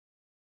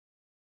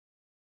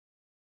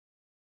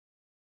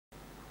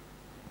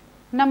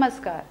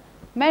नमस्कार,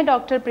 मैं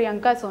डॉक्टर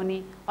प्रियंका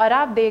सोनी और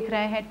आप देख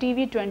रहे हैं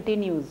TV20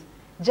 न्यूज़,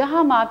 जहां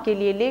हम आपके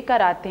लिए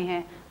लेकर आते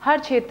हैं हर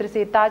क्षेत्र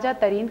से ताज़ा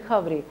तरीन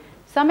खबरें।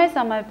 समय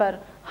समय पर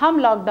हम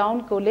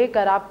लॉकडाउन को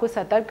लेकर आपको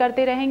सतर्क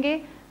करते रहेंगे।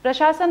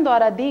 प्रशासन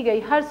द्वारा दी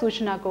गई हर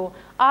सूचना को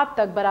आप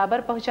तक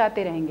बराबर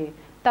पहुंचाते रहेंगे।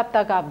 तब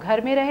तक आप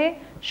घर में रहें,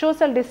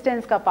 सोशल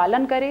डिस्टेंस का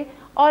पालन करें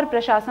और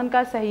प्रशासन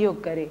का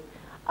सहयोग करें।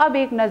 अब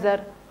एक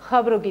नज़र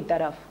खबरों की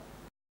तरफ।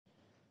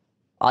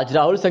 आज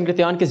राहुल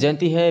संकृत्यान की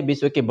जयंती है।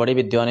 विश्व के बड़े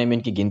विद्वानों में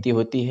इनकी गिनती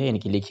होती है।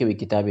 इनकी लिखी हुई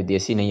किताबें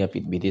देशी नहीं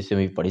अपितु विदेशों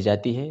में भी पढ़ी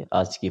जाती है।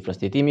 आज की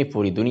परिस्थिति में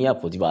पूरी दुनिया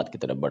पूंजीवाद की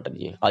तरफ बढ़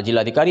रही है। आज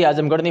जिलाधिकारी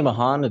आजमगढ़ ने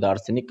महान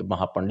दार्शनिक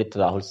महापंडित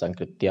राहुल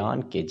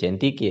संकृत्यान के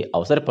जयंती के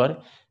अवसर पर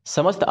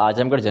समस्त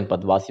आजमगढ़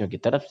जनपद वासियों की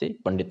तरफ से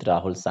पंडित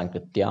राहुल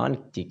संकृत्यान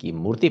जी की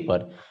मूर्ति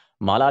पर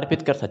माला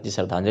अर्पित कर सच्ची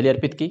श्रद्धांजलि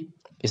अर्पित की।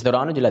 इस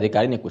दौरान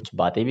जिलाधिकारी ने कुछ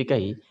बातें भी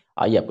कही।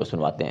 आइए आपको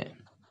सुनवाते हैं।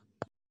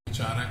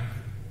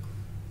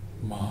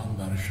 महान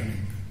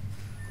दार्शनिक,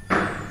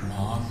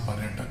 महान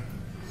पर्यटक,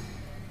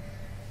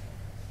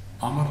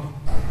 अमर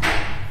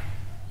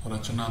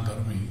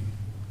रचनाधर्मी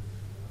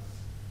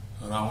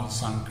राहुल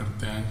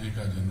सांकृत्यायन जी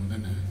का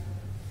जन्मदिन है।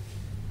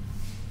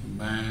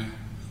 मैं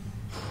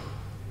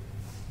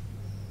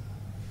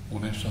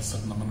उन्हें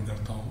शतशत नमन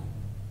करता हूँ।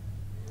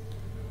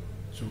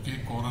 चूंकि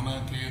कोरोना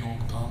की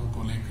रोकथाम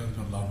को लेकर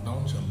जो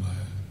लॉकडाउन चल रहा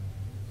है,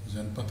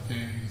 जनपद के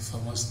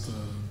समस्त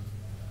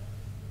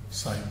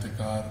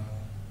साहित्यकार,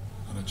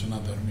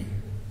 रचनाधर्मी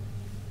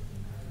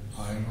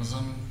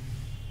आयोजन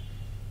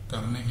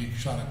करने की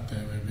इच्छा रखते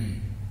हुए भी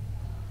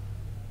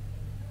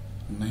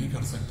नहीं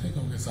कर सकते,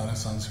 क्योंकि सारे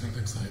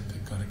सांस्कृतिक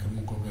साहित्यिक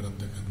कार्यक्रमों को भी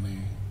रद्द करने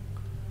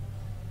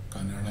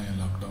का निर्णय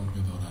लॉकडाउन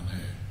के दौरान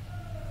है।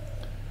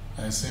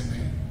 ऐसे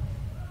में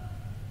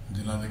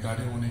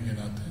जिलाधिकारी होने के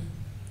नाते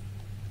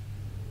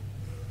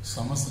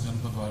समस्त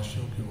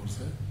जनपदवासियों की ओर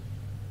से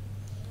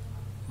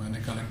मैंने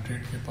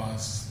कलेक्ट्रेट के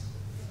पास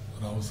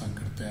राहुल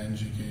संकृत्यायन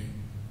जी के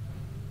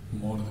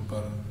मूर्ति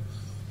पर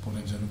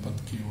पूरे जनपद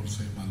की ओर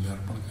से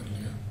माल्यार्पण कर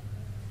लिया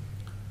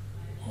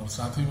और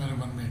साथ ही मेरे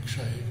मन में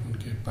इच्छा है कि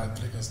उनके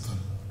पैतृक स्थल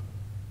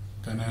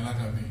कनैला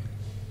का भी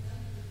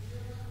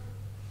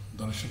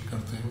दर्शन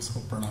करते हुए उसको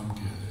प्रणाम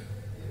किया जाए।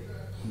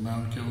 मैं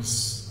उनके उस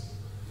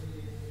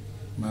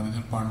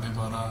मैनेजर पांडे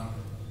द्वारा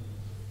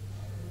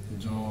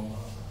जो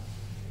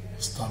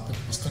स्थापित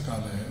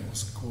पुस्तकालय है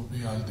उसको भी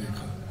आज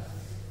देखा,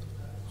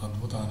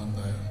 अद्भुत आनंद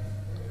आया।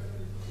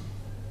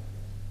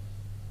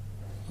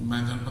 मैं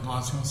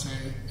जनपदवासियों से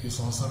इस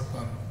अवसर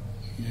पर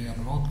ये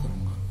अनुरोध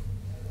करूंगा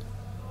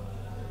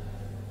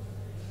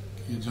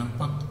कि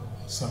जनपद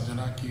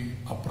सर्जना की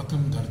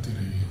अप्रतिम धरती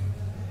रही है।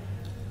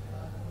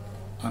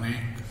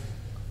 अनेक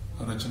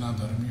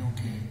रचनाधर्मियों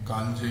की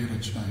कालजयी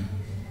रचनाएं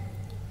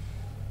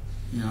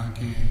यहाँ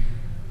की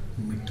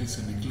मिट्टी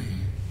से निकली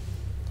हैं।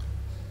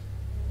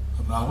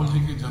 राहुल जी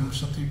की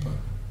जन्मशती पर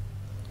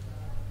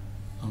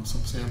हम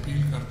सबसे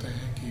अपील करते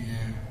हैं कि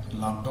ये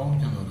लॉकडाउन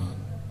के दौरान,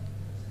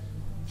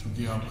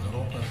 चूंकि आप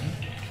घरों पर हैं,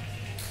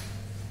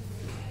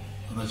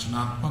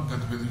 रचनात्मक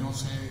गतिविधियों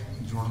से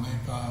जुड़ने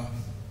का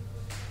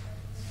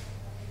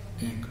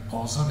एक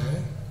अवसर है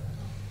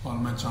और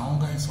मैं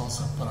चाहूंगा इस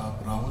अवसर पर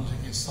आप राहुल जी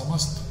की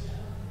समस्त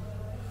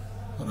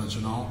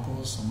रचनाओं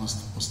को, समस्त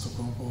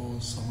पुस्तकों को,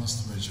 समस्त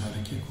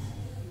वैचारिकी को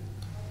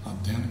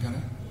अध्ययन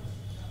करें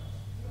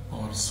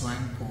और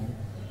स्वयं को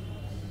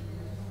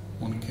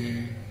उनके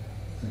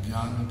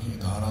ज्ञान की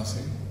धारा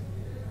से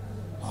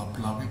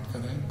आप्लावित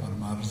करें,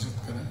 परमार्जित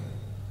करें।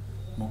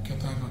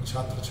 मुख्यतः जो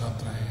छात्र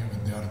छात्राएं हैं,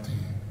 विद्यार्थी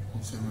हैं,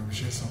 उनसे मैं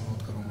विशेष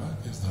अनुरोध करूंगा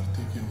कि इस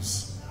धरती के उस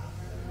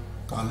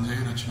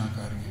कालजयी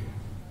रचनाकार की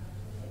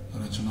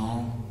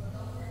रचनाओं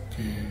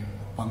के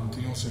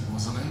पंक्तियों से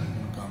गुजरें,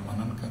 उनका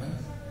मनन करें।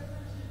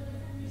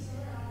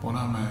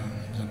 पुनः मैं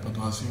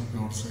जनपदवासियों की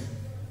ओर से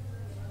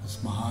उस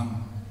महान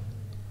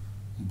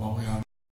बहुयान